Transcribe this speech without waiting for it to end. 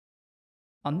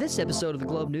On this episode of the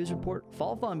Globe News Report,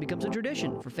 Fall Fun becomes a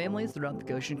tradition for families throughout the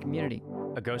Goshen community.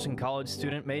 A Goshen College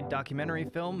student-made documentary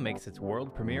film makes its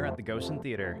world premiere at the Goshen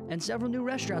Theater. And several new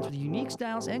restaurants with unique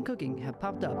styles and cooking have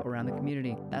popped up around the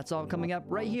community. That's all coming up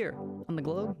right here on the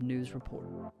Globe News Report.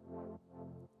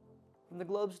 From the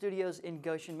Globe Studios in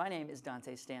Goshen, my name is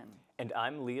Dante Stanton. And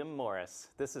I'm Liam Morris.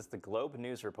 This is the Globe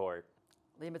News Report.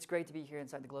 Liam, it's great to be here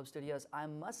inside the Globe Studios. I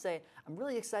must say, I'm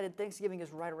really excited. Thanksgiving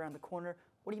is right around the corner.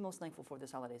 What are you most thankful for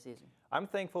this holiday season? I'm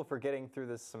thankful for getting through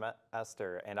this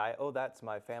semester, and I owe that to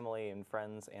my family and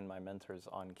friends and my mentors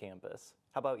on campus.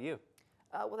 How about you?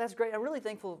 Well, that's great. I'm really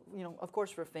thankful, of course,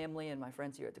 for family and my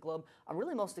friends here at the Globe. I'm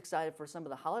really most excited for some of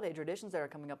the holiday traditions that are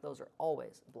coming up. Those are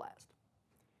always a blast.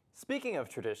 Speaking of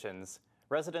traditions,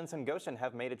 residents in Goshen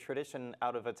have made a tradition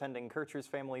out of attending Kercher's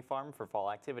family farm for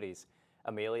fall activities.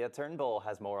 Amelia Turnbull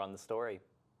has more on the story.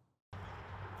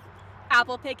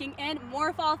 Apple picking and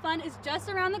more fall fun is just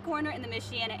around the corner in the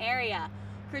Michiana area.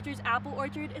 Kercher's Apple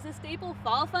Orchard is a staple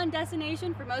fall fun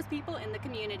destination for most people in the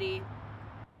community.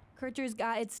 Kercher's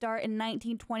got its start in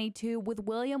 1922 with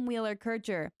William Wheeler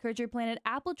Kercher. Kercher planted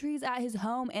apple trees at his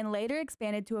home and later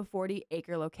expanded to a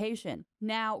 40-acre location.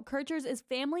 Now, Kercher's is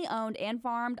family-owned and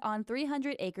farmed on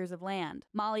 300 acres of land.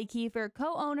 Molly Kiefer,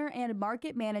 co-owner and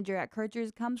market manager at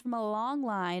Kercher's, comes from a long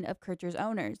line of Kercher's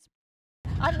owners.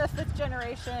 I'm the fifth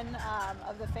generation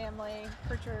of the family,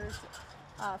 Kercher's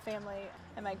family,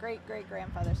 and my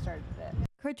great-great-grandfather started it.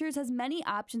 Kercher's has many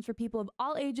options for people of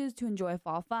all ages to enjoy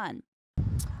fall fun.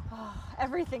 Oh,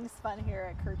 everything's fun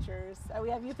here at Kercher's. We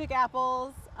have you pick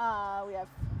apples, we have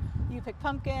you pick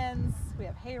pumpkins, we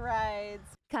have hay rides.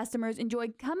 Customers enjoy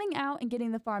coming out and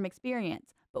getting the farm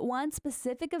experience, but one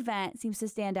specific event seems to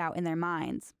stand out in their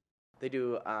minds. They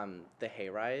do the hay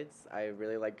rides. I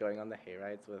really like going on the hay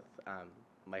rides with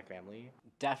my family.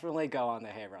 Definitely go on the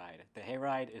hay ride. The hay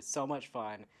ride is so much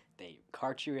fun. They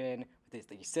cart you in. You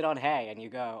sit on hay and you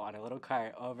go on a little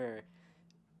cart over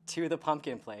to the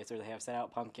pumpkin place where they have set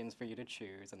out pumpkins for you to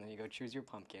choose, and then you go choose your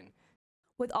pumpkin.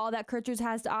 With all that Kercher's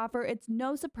has to offer, it's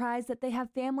no surprise that they have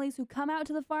families who come out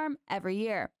to the farm every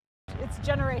year. It's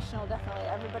generational, definitely.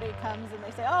 Everybody comes and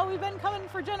they say, oh, we've been coming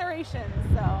for generations.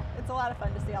 So it's a lot of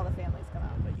fun to see all the families come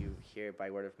out. But you hear by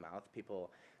word of mouth,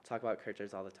 people talk about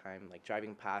Kercher's all the time, like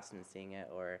driving past and seeing it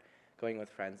or going with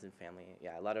friends and family.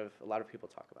 Yeah, a lot of people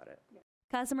talk about it. Yeah.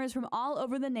 Customers from all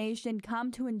over the nation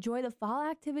come to enjoy the fall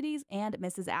activities and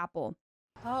Mrs. Apple.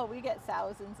 Oh, we get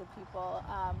thousands of people.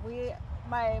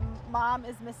 My mom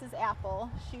is Mrs.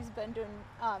 Apple. She's been doing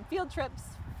field trips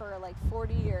for like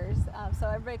 40 years, so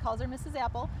everybody calls her Mrs.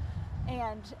 Apple,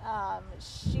 and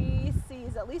she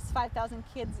sees at least 5,000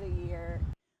 kids a year.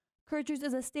 Kercher's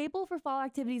is a staple for fall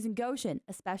activities in Goshen,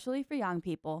 especially for young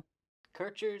people.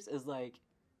 Kercher's is like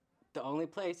the only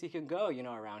place you can go,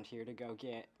 around here to go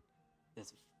get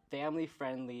this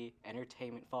family-friendly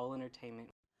entertainment, fall entertainment.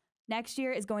 Next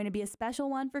year is going to be a special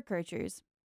one for Kercher's.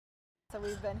 So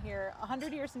we've been here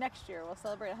 100 years next year. We'll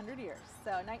celebrate 100 years.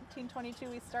 So 1922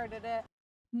 we started it.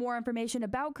 More information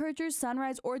about Kercher's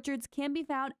Sunrise Orchards can be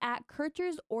found at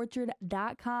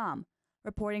kerchersorchard.com.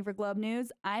 Reporting for Globe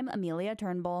News, I'm Amelia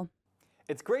Turnbull.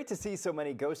 It's great to see so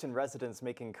many Goshen residents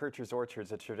making Kercher's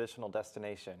Orchards a traditional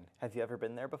destination. Have you ever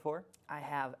been there before? I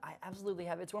have. I absolutely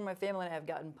have. It's where my family and I have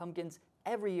gotten pumpkins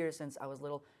every year since I was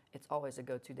little. It's always a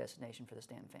go-to destination for the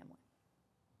Stanton family.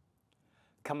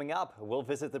 Coming up, we'll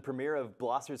visit the premiere of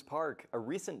Blossers Park, a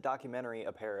recent documentary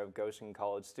a pair of Goshen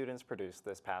College students produced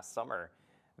this past summer.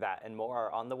 That and more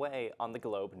are on the way on the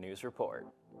Globe News Report.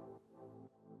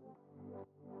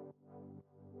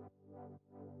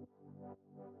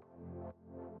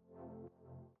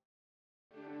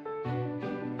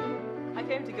 I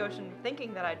came to Goshen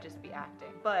thinking that I'd just be acting,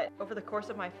 but over the course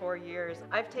of my 4 years,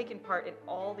 I've taken part in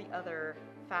all the other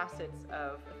facets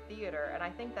of theater, and I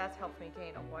think that's helped me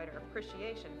gain a wider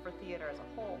appreciation for theater as a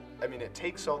whole. I mean, it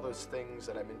takes all those things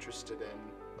that I'm interested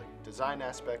in, like design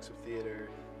aspects of theater,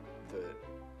 the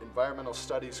environmental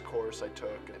studies course I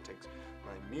took, and it takes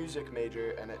my music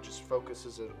major, and it just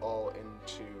focuses it all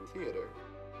into theater.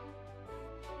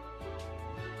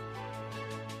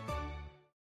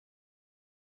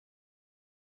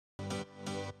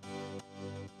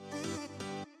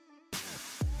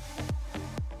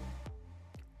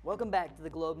 Welcome back to the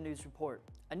Globe News Report.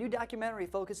 A new documentary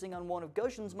focusing on one of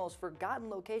Goshen's most forgotten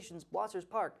locations, Blossers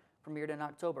Park, premiered in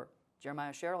October.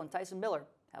 Jeremiah Sherrill and Tyson Miller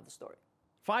have the story.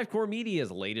 Five Core Media's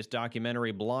latest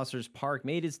documentary, Blossers Park,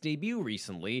 made its debut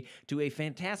recently to a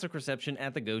fantastic reception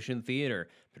at the Goshen Theater.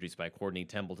 Produced by Courtney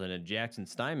Templeton and Jackson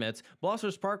Steinmetz,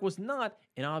 Blossers Park was not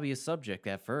an obvious subject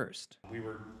at first. We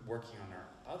were working on our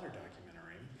other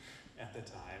documentary at the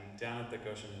time, down at the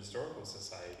Goshen Historical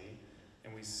Society,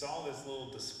 and we saw this little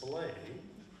display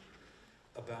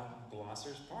about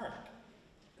Blossers Park.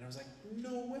 And I was like,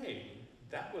 no way,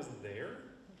 that was there?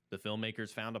 The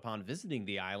filmmakers found upon visiting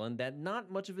the island that not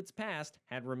much of its past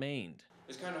had remained.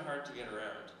 It's kind of hard to get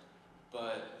around,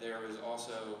 but there was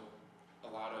also a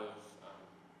lot of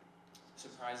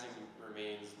surprising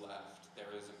remains left. There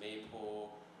was a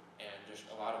maypole and just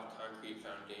a lot of concrete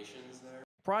foundations there.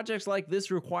 Projects like this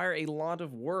require a lot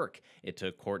of work. It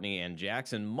took Courtney and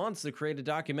Jackson months to create a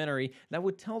documentary that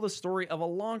would tell the story of a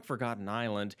long-forgotten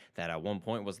island that at one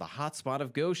point was the hotspot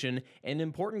of Goshen, an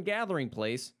important gathering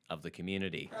place of the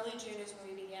community. Early June is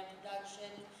when we began production.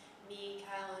 Me,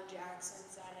 Kyle, and Jackson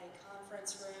sat in a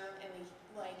conference room and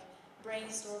we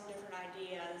brainstormed different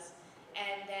ideas,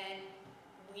 and then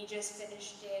we just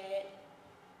finished it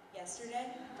yesterday?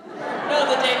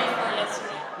 No, the day before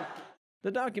yesterday. The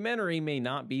documentary may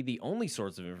not be the only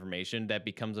source of information that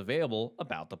becomes available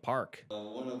about the park.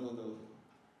 One of the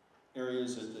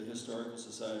areas at the Historical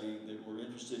Society that we're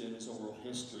interested in is oral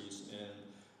histories,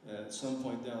 and at some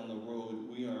point down the road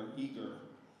we are eager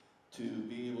to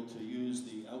be able to use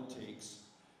the outtakes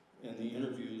and the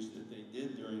interviews that they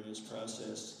did during this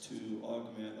process to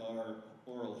augment our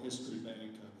oral history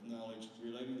bank of knowledge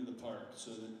relating to the park,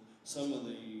 so that some of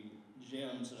the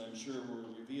gems that I'm sure were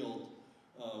revealed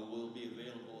will be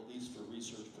available at least for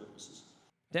research purposes.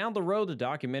 Down the road, the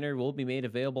documentary will be made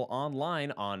available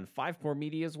online on 5 Core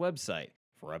Media's website.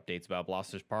 For updates about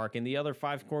Blossers Park and the other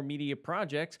 5 Core Media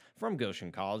projects from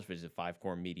Goshen College, visit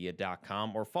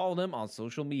 5coremedia.com or follow them on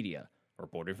social media.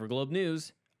 Reporting for Globe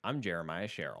News, I'm Jeremiah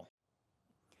Sherrill.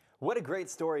 What a great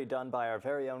story done by our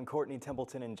very own Courtney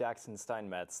Templeton and Jackson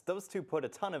Steinmetz. Those two put a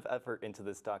ton of effort into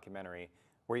this documentary.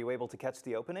 Were you able to catch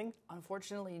the opening?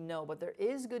 Unfortunately, no, but there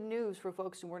is good news for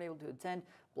folks who weren't able to attend.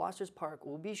 Blossers Park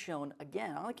will be shown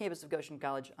again on the campus of Goshen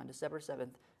College on December 7th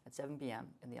at 7 p.m.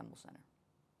 in the Humble Center.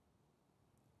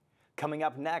 Coming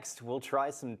up next, we'll try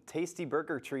some tasty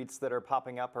burger treats that are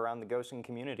popping up around the Goshen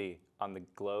community on the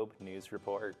Globe News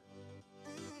Report.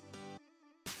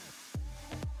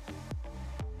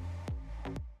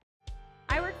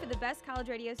 I work for the best college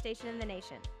radio station in the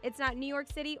nation. It's not New York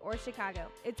City or Chicago,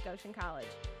 it's Goshen College.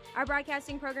 Our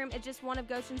broadcasting program is just one of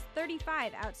Goshen's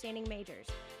 35 outstanding majors.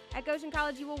 At Goshen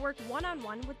College, you will work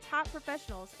one-on-one with top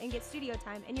professionals and get studio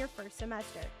time in your first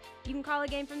semester. You can call a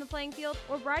game from the playing field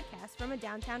or broadcast from a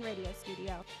downtown radio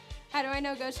studio. How do I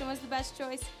know Goshen was the best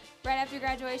choice? Right after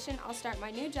graduation, I'll start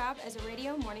my new job as a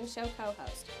radio morning show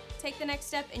co-host. Take the next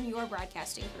step in your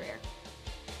broadcasting career.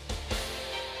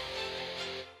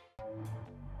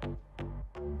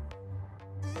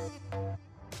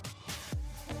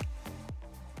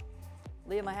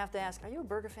 Liam, I have to ask, are you a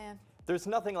burger fan? There's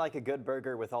nothing like a good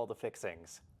burger with all the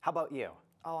fixings. How about you?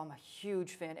 Oh, I'm a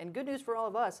huge fan. And good news for all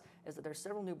of us is that there's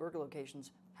several new burger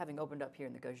locations having opened up here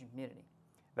in the Goshen community.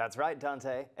 That's right,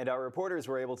 Dante. And our reporters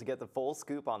were able to get the full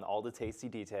scoop on all the tasty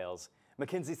details.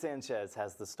 Mackenzie Sanchez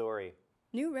has the story.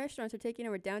 New restaurants are taking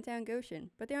over downtown Goshen,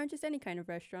 but they aren't just any kind of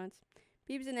restaurants.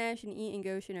 Biebs Ash and EAT in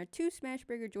Goshen are 2 smash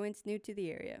burger joints new to the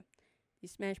area.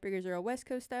 These smash burgers are a West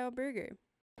Coast style burger.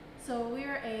 So we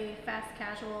are a fast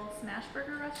casual smash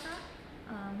burger restaurant.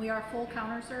 We are full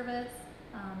counter service.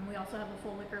 We also have a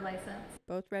full liquor license.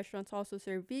 Both restaurants also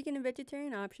serve vegan and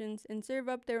vegetarian options and serve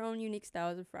up their own unique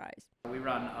styles of fries. We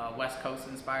run a West Coast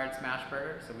inspired smash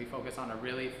burger, so we focus on a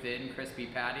really thin, crispy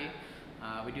patty.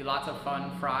 We do lots of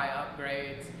fun fry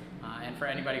upgrades, and for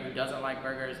anybody who doesn't like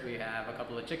burgers, we have a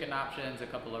couple of chicken options, a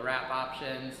couple of wrap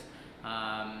options,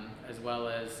 as well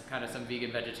as kind of some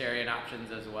vegan vegetarian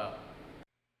options as well.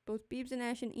 Both Biebs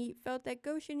Ash and EAT felt that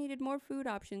Goshen needed more food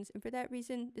options, and for that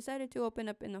reason decided to open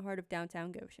up in the heart of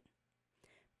downtown Goshen.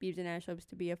 Biebs Ash hopes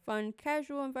to be a fun,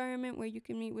 casual environment where you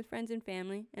can meet with friends and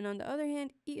family, and on the other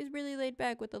hand, EAT is really laid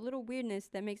back with a little weirdness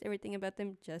that makes everything about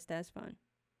them just as fun.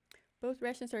 Both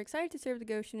restaurants are excited to serve the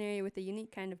Goshen area with a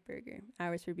unique kind of burger.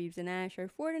 Hours for Biebs Ash are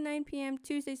 4 to 9 p.m.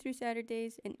 Tuesdays through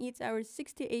Saturdays, and EAT's hours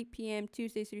 6 to 8 p.m.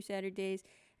 Tuesdays through Saturdays,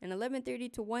 and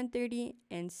 11:30 to 1:30,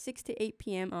 and 6 to 8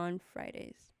 p.m. on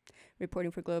Fridays.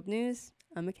 Reporting for Globe News,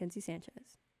 I'm Mackenzie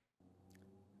Sanchez.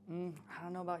 I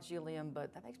don't know about you, Liam,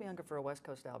 but that makes me hungry for a West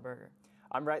Coast style burger.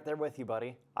 I'm right there with you,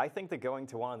 buddy. I think that going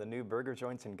to one of the new burger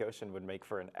joints in Goshen would make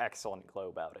for an excellent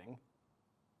Globe outing.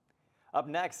 Up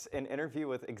next, an interview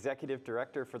with Executive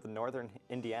Director for the Northern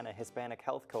Indiana Hispanic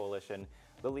Health Coalition,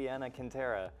 Liliana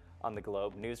Quintera, on the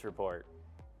Globe News Report.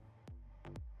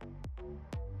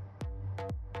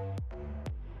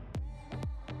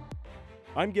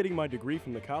 I'm getting my degree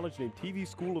from the college named TV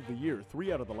School of the Year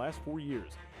 3 out of the last 4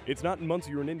 years. It's not in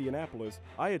Muncie or in Indianapolis.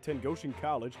 I attend Goshen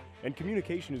College, and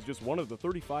communication is just one of the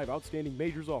 35 outstanding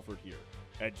majors offered here.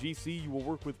 At GC, you will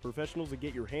work with professionals and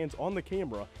get your hands on the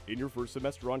camera in your first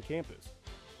semester on campus.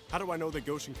 How do I know that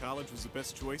Goshen College was the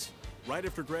best choice? Right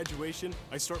after graduation,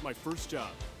 I start my first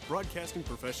job, broadcasting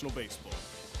professional baseball.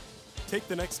 Take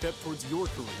the next step towards your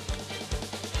career.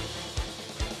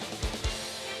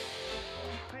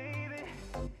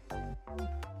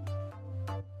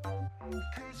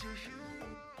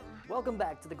 Welcome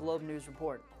back to the Globe News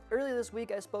Report. Earlier this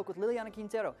week, I spoke with Liliana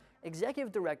Quintero,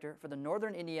 Executive Director for the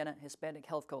Northern Indiana Hispanic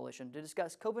Health Coalition, to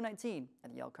discuss COVID-19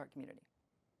 at the Elkhart community.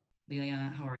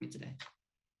 Liliana, how are you today?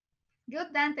 Good,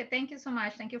 Dante. Thank you so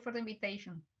much. Thank you for the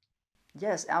invitation.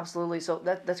 Yes, absolutely. So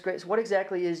that's great. So what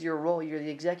exactly is your role? You're the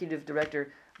Executive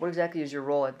Director. What exactly is your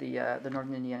role at the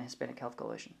Northern Indiana Hispanic Health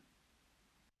Coalition?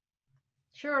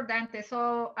 Sure, Dante.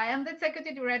 So I am the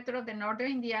Executive Director of the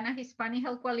Northern Indiana Hispanic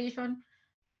Health Coalition.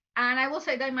 And I will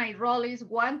say that my role is,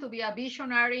 one, to be a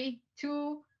visionary,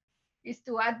 two, is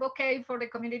to advocate for the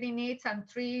community needs, and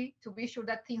three, to be sure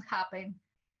that things happen.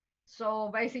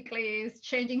 So basically, it's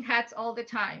changing hats all the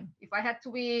time. If I had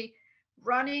to be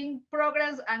running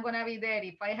programs, I'm going to be there.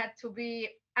 If I had to be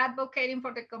advocating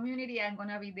for the community, I'm going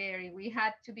to be there. If we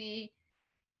had to be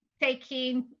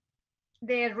taking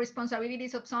the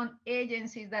responsibilities of some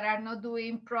agencies that are not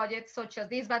doing projects such as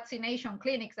these vaccination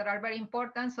clinics that are very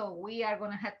important, so we are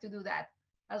going to have to do that.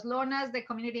 As long as the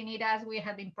community needs us, we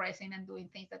have been present and doing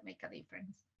things that make a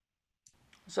difference.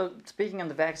 So speaking on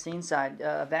the vaccine side,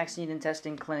 a vaccine and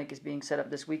testing clinic is being set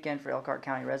up this weekend for Elkhart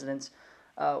County residents.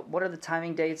 What are the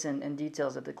timing dates and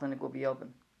details that the clinic will be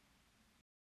open?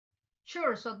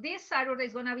 Sure. So this Saturday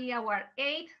is going to be our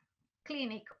 8th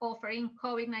clinic offering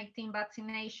COVID-19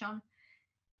 vaccination,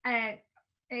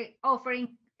 offering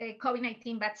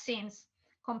COVID-19 vaccines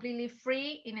completely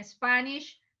free in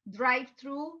Spanish,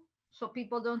 drive-through, so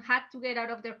people don't have to get out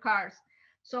of their cars.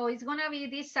 So it's going to be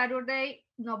this Saturday,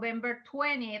 November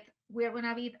 20th. We're going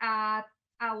to be at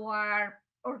our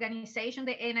organization,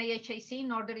 the NIHAC,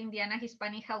 Northern Indiana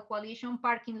Hispanic Health Coalition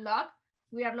parking lot.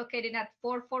 We are located at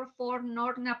 444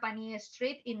 North Nappanee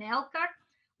Street in Elkhart.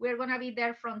 We're going to be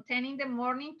there from 10 in the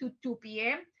morning to 2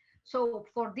 p.m. So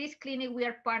for this clinic, we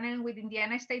are partnering with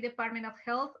Indiana State Department of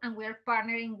Health, and we're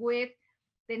partnering with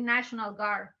the National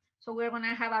Guard. So we're going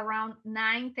to have around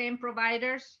 9-10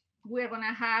 providers. We're going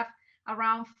to have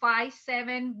around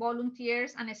 5-7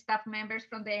 volunteers and staff members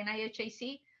from the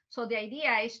NIHAC. So the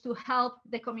idea is to help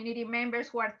the community members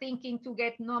who are thinking to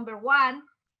get number one,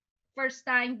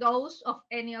 first-time dose of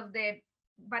any of the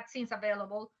vaccines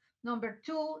available. Number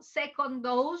two, second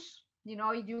dose. You know,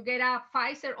 if you get a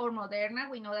Pfizer or Moderna,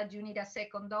 we know that you need a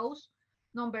second dose.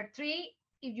 Number three,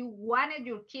 if you wanted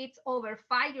your kids over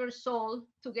 5 years old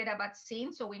to get a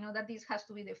vaccine, so we know that this has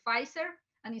to be the Pfizer,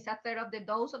 and it's a third of the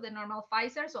dose of the normal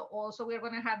Pfizer. So also we're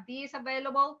going to have these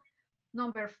available.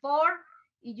 Number four,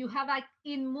 if you have an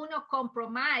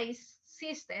immunocompromised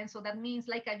system, so that means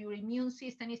like your immune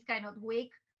system is kind of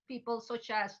weak, people such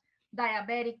as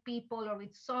diabetic people or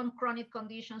with some chronic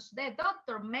conditions, the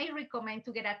doctor may recommend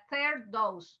to get a third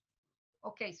dose.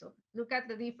 Okay, so look at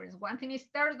the difference. One thing is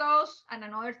third dose, and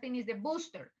another thing is the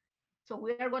booster. So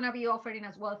we are going to be offering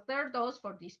as well third dose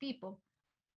for these people.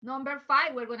 Number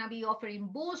five, we're going to be offering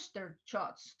booster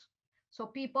shots. So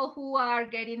people who are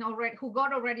getting already, who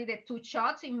got already the 2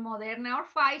 shots in Moderna or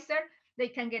Pfizer, they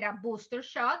can get a booster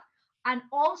shot. And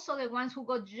also the ones who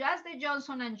got just the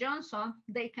Johnson & Johnson,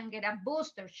 they can get a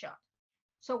booster shot.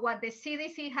 So what the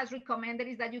CDC has recommended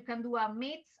is that you can do a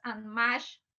mix and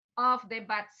match of the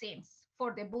vaccines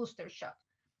for the booster shot.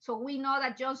 So we know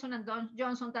that Johnson &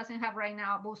 Johnson doesn't have right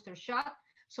now a booster shot.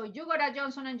 So you got a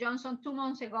Johnson & Johnson 2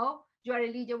 months ago, you are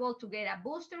eligible to get a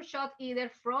booster shot either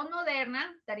from Moderna,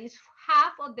 that is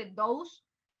half of the dose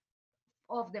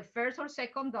of the first or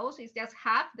second dose, is just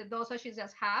half, the dosage is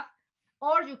just half,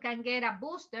 or you can get a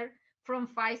booster from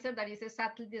Pfizer that is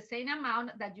exactly the same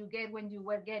amount that you get when you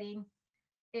were getting,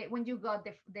 when you got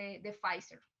the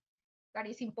Pfizer. That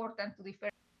is important to differ.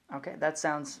 Okay, that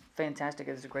sounds fantastic.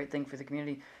 It's a great thing for the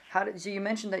community. So you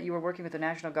mentioned that you were working with the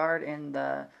National Guard and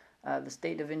the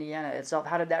state of Indiana itself.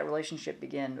 How did that relationship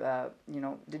begin? You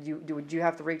know, did you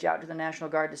have to reach out to the National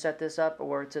Guard to set this up,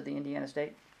 or to the Indiana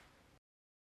State?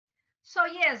 So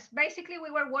yes, basically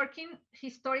we were working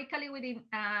historically within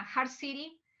Hart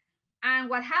City, and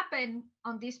what happened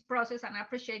on this process, and I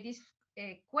appreciate this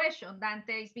question,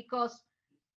 Dante, is because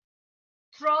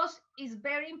trust is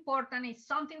very important. It's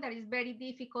something that is very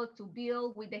difficult to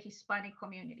build with the Hispanic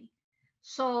community.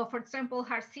 So, for example,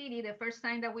 Hart City, the first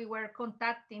time that we were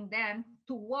contacting them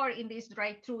to work in this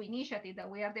drive-through initiative, that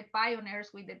we are the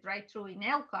pioneers with the drive-through in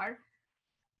Elkhart,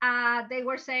 they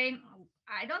were saying,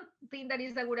 I don't think that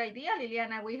is a good idea,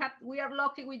 Liliana. We are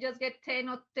lucky we just get 10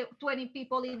 or 20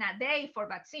 people in a day for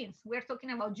vaccines. We're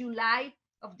talking about July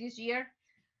of this year.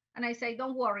 And I say,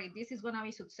 don't worry, this is going to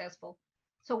be successful.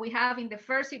 So we have in the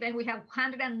first event, we have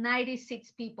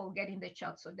 196 people getting the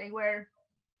shot. So they were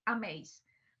amazed.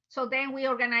 So then we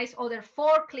organized other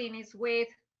 4 clinics with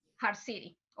Hard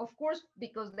City, of course,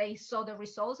 because they saw the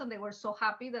results and they were so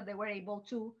happy that they were able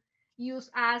to use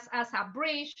us as a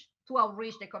bridge to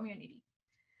outreach the community.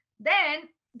 Then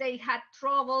they had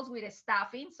troubles with the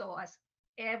staffing. So as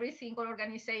every single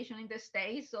organization in the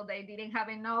state, so they didn't have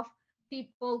enough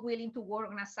people willing to work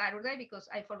on a Saturday, because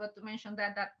I forgot to mention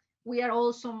that we are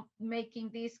also making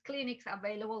these clinics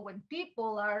available when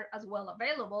people are as well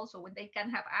available. So when they can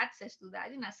have access to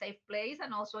that in a safe place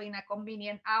and also in a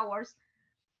convenient hours.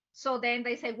 So then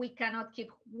they say we cannot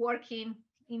keep working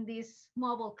in these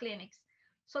mobile clinics.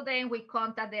 So then we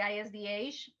contact the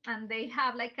ISDH, and they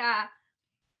have like a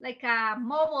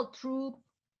mobile troop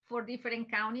for different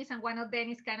counties, and one of them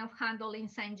is kind of handling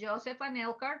St. Joseph and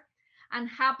Elkhart, and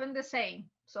happened the same.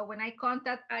 So when I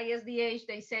contact ISDH,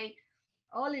 they say,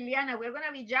 oh, Liliana, we're going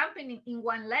to be jumping in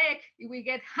one leg if we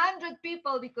get 100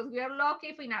 people, because we are lucky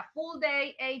if in a full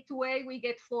day, 8 to 8, we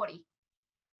get 40.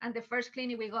 And the first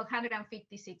clinic, we got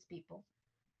 156 people.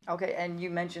 Okay, and you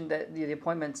mentioned that the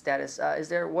appointment status.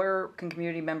 Where can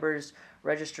community members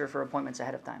register for appointments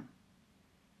ahead of time?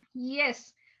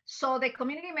 Yes. So the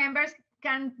community members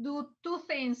can do 2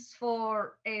 things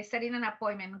for setting an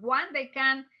appointment. One, they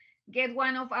can get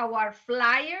one of our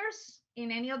flyers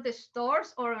in any of the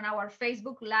stores or on our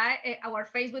Facebook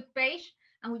page,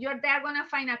 and you're there going to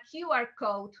find a QR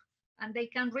code, and they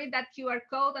can read that QR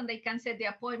code and they can set the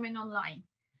appointment online.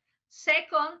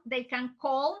 Second, they can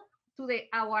call to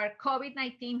our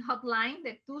COVID-19 hotline.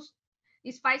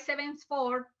 Is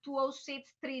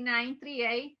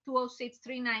 574-206-3938,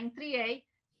 206-3938,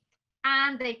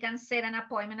 and they can set an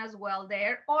appointment as well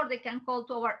there, or they can call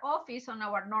to our office on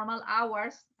our normal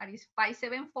hours. That is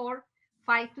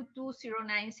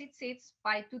 574-522-0966,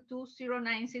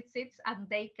 522-0966, and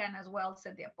they can as well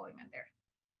set the appointment there.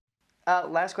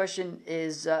 Last question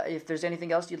is if there's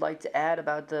anything else you'd like to add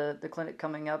about the clinic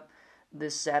coming up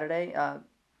this Saturday,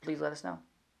 please let us know.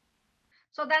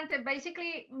 So Dante,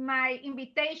 basically my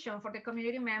invitation for the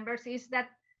community members is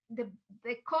that the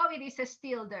COVID is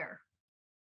still there.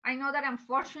 I know that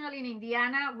unfortunately in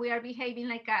Indiana, we are behaving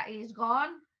like it is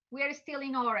gone. We are still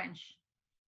in orange,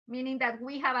 meaning that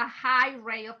we have a high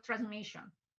rate of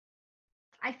transmission.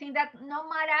 I think that no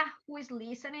matter who is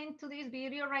listening to this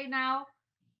video right now,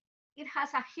 it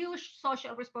has a huge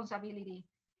social responsibility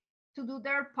to do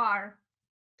their part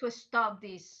to stop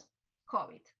this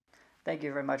COVID. Thank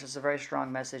you very much. It's a very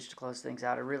strong message to close things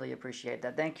out. I really appreciate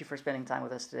that. Thank you for spending time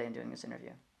with us today and doing this interview.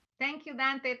 Thank you,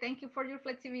 Dante. Thank you for your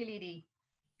flexibility.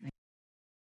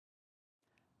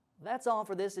 That's all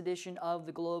for this edition of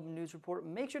the Globe News Report.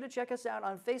 Make sure to check us out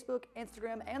on Facebook,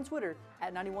 Instagram, and Twitter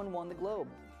at 911 The Globe.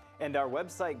 And our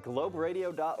website,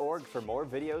 globeradio.org, for more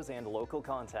videos and local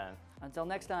content. Until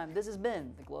next time, this has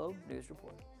been the Globe News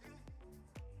Report.